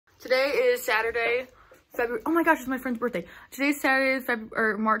Today is Saturday, February. Oh my gosh, it's my friend's birthday. Today's Saturday,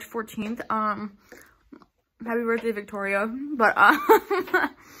 March 14th. Happy birthday, Victoria. But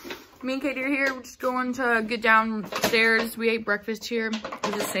me and Katie are here. We're just going to get downstairs. We ate breakfast here. It's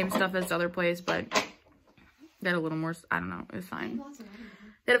the same stuff as the other place, but got a little more. I don't know. It was fine.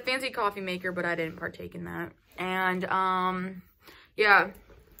 They had a fancy coffee maker, but I didn't partake in that. And yeah,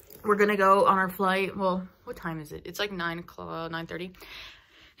 we're gonna go on our flight. Well, what time is it? It's like 9 o'clock, 9:30.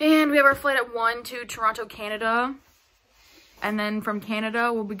 And we have our flight at 1 to Toronto, Canada. And then from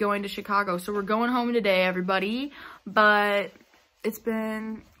Canada, we'll be going to Chicago. So we're going home today, everybody. But it's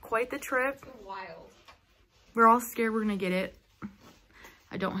been quite the trip. Wild. We're all scared we're gonna get it.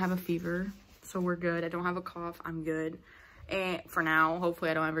 I don't have a fever, so we're good. I don't have a cough. I'm good. And for now, hopefully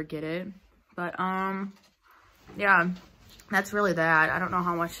I don't ever get it. But yeah, that's really that. I don't know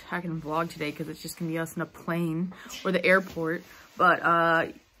how much I can vlog today because it's just gonna be us in a plane or the airport. But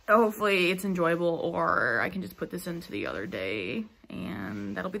hopefully it's enjoyable, or I can just put this into the other day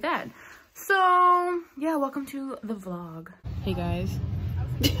and that'll be that. So yeah, welcome to the vlog. Hey guys.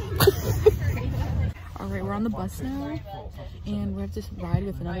 All right, we're on the bus now and we have to ride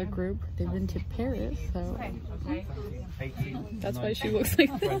with another group. They've been to Paris, so that's why she looks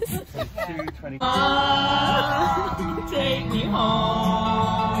like this. Take me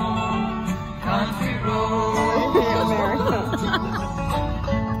home, country road, America.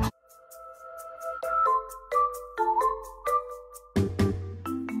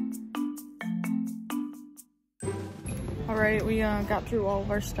 Alright, we got through all of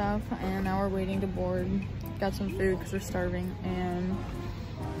our stuff and now we're waiting to board. Got some food because we're starving, and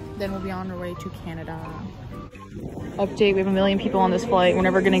then we'll be on our way to Canada. Update, we have 1 million people on this flight. We're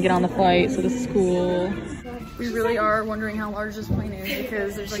never gonna get on the flight, so this is cool. We really are wondering how large this plane is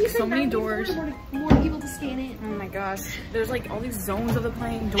because there's like so many doors. More people to scan it. Oh my gosh. There's like all these zones of the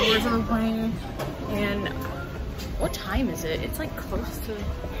plane, doors of the plane. And what time is it? It's like close to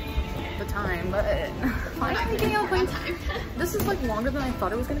the time, but why are we getting on plane time? This is like longer than I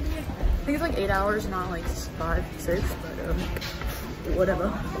thought it was gonna be. I think it's like 8 hours, not like 5, 6, but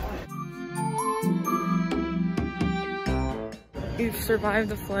whatever. We've survived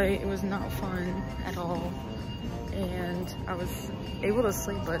the flight. It was not fun at all, and I was able to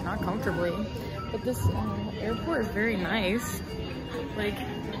sleep, but not comfortably. But this airport is very nice. Like,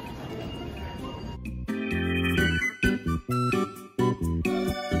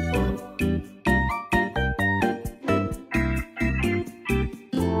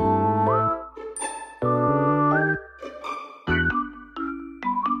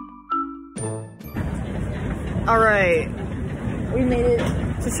 all right, we made it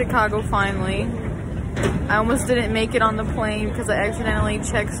to Chicago finally. I almost didn't make it on the plane because I accidentally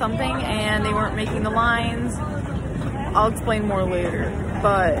checked something and they weren't making the lines. I'll explain more later,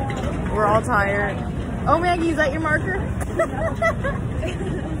 but we're all tired. Oh, Maggie, is that your marker?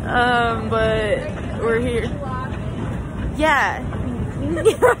 But we're here. Yeah.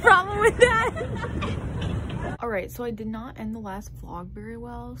 You have a problem with that? Alright, so I did not end the last vlog very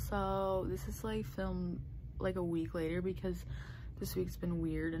well, so this is like filmed like a week later because this week's been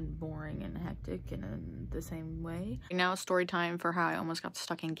weird and boring and hectic and in the same way. Now story time for how I almost got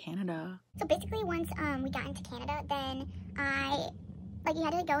stuck in Canada. So basically once we got into Canada, then you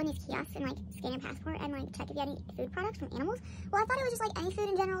had to go in these kiosks and like scan your passport and like check if you had any food products from animals. Well, I thought it was just like any food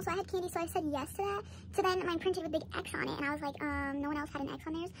in general, so I had candy, so I said yes to that. So then mine printed with a big X on it, and I was like, no one else had an X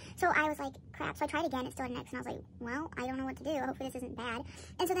on theirs. So I was like, crap. So I tried again, it still had an X, and I was like, well, I don't know what to do. Hopefully this isn't bad.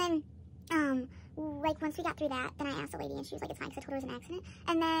 And so then like once we got through that, then I asked the lady and she was like, it's fine, because I told her it was an accident.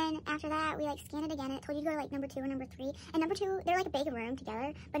 And then after that, we like scanned it again and it told you to go to like number 2 or number 3. And number 2, they're like a big room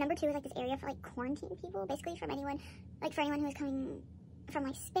together, but number 2 is like this area for like quarantine people, basically from anyone, like for anyone who is coming from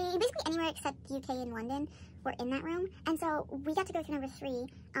like Spain, basically anywhere except UK and London were in that room. And so we got to go through number 3,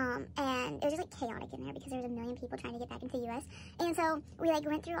 and it was just like chaotic in there because there was 1 million people trying to get back into the US. And so we like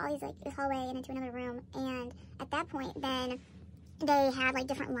went through all these like this hallway and into another room, and at that point then they had like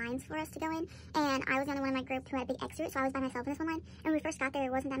different lines for us to go in, and I was the only one in my group who had a big X through it, so I was by myself in this one line. And when we first got there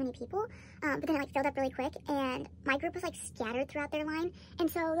wasn't that many people, but then it like filled up really quick, and my group was like scattered throughout their line. And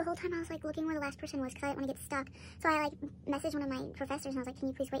so the whole time I was like looking where the last person was because I didn't want to get stuck. So I like messaged one of my professors and I was like, can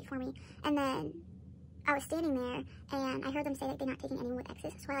you please wait for me? And then I was standing there and I heard them say that they're not taking anyone with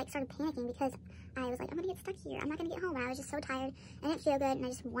X's, so I like started panicking because I was like, I'm gonna get stuck here, I'm not gonna get home. And I was just so tired, I didn't feel good, and I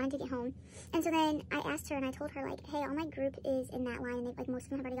just wanted to get home. And so then I asked her and I told her like, hey, all my group is in that line, and they, like most of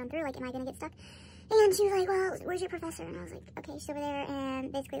them have already gone through, like, am I gonna get stuck? And she was like, well, where's your professor? And I was like, okay, she's over there.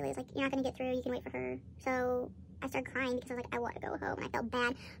 And basically it was like, you're not gonna get through, you can wait for her. So I started crying because I was like, I want to go home, and I felt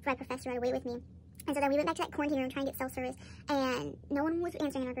bad for my professor who had to wait with me. And so then we went back to that quarantine room trying to get self-service, and no one was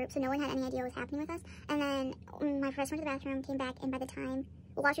answering in our group, so no one had any idea what was happening with us. And then my professor went to the bathroom, came back, and by the time,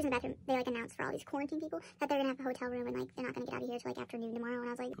 well, while she was in the bathroom, they, like, announced for all these quarantine people that they're gonna have a hotel room, and, like, they're not gonna get out of here till, like, afternoon tomorrow. And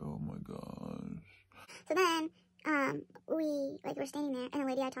I was like, oh my gosh. so then, we, like, were standing there, and the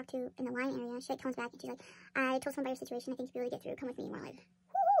lady I talked to in the line area, she, like, comes back, and she's like, I told someone about your situation, I think you'll be able to get through, come with me. And we're like,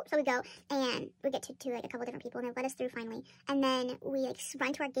 woo! So we go, and we get to like, a couple different people, and they let us through finally, and then we, like,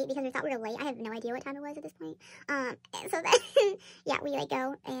 run to our gate because we thought we were late. I have no idea what time it was at this point, and so then, yeah, we, like,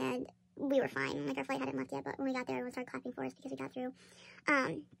 go, and we were fine, like, our flight hadn't left yet, but when we got there, everyone started clapping for us because we got through,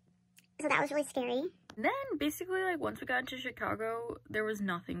 so that was really scary. Then, basically, like, once we got into Chicago, there was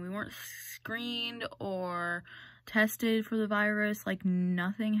nothing. We weren't screened or tested for the virus. Like,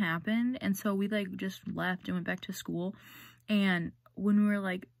 nothing happened. And so we, like, just left and went back to school. And when we were,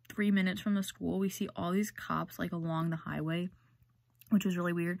 like, 3 minutes from the school, we see all these cops, like, along the highway, which was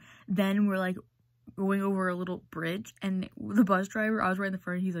really weird. Then we're, like, going over a little bridge, and the bus driver, I was right in the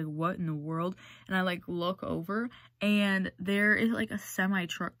front, he's like, what in the world? And I, like, look over, and there is, like, a semi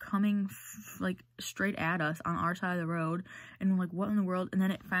truck coming like straight at us on our side of the road, and we're like, what in the world? And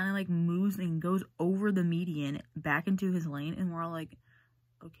then it finally, like, moves and goes over the median back into his lane, and we're all like,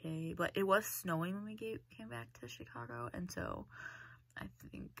 okay. But it was snowing when we came back to Chicago, and so I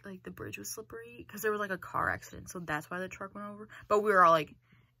think, like, the bridge was slippery because there was, like, a car accident, so that's why the truck went over. But we were all like,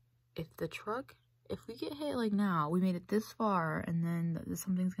 if we get hit, like, now, we made it this far, and then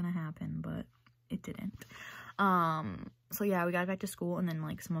something's gonna happen, but it didn't. So yeah, we got back to school, and then,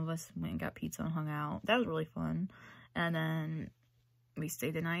 like, some of us went and got pizza and hung out. That was really fun. And then we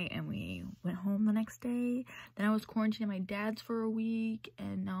stayed the night, and we went home the next day. Then I was quarantined at my dad's for a week,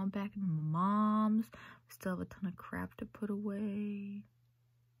 and now I'm back at my mom's. We still have a ton of crap to put away.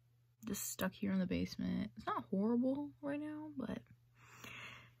 Just stuck here in the basement. It's not horrible right now, but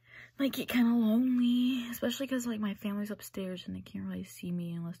like, get kind of lonely, especially because, like, my family's upstairs and they can't really see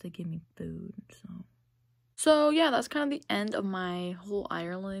me unless they give me food. So yeah, that's kind of the end of my whole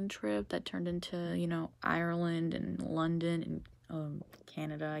Ireland trip that turned into, you know, Ireland and London and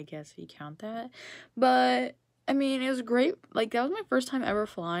Canada, I guess, if you count that. But I mean, it was great. Like, that was my first time ever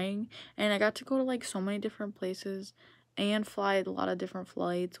flying, and I got to go to, like, so many different places and fly a lot of different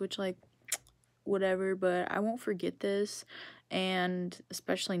flights, which, like, whatever, but I won't forget this. And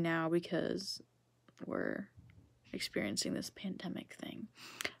especially now because we're experiencing this pandemic thing.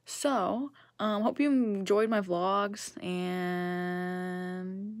 So, hope you enjoyed my vlogs,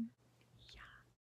 and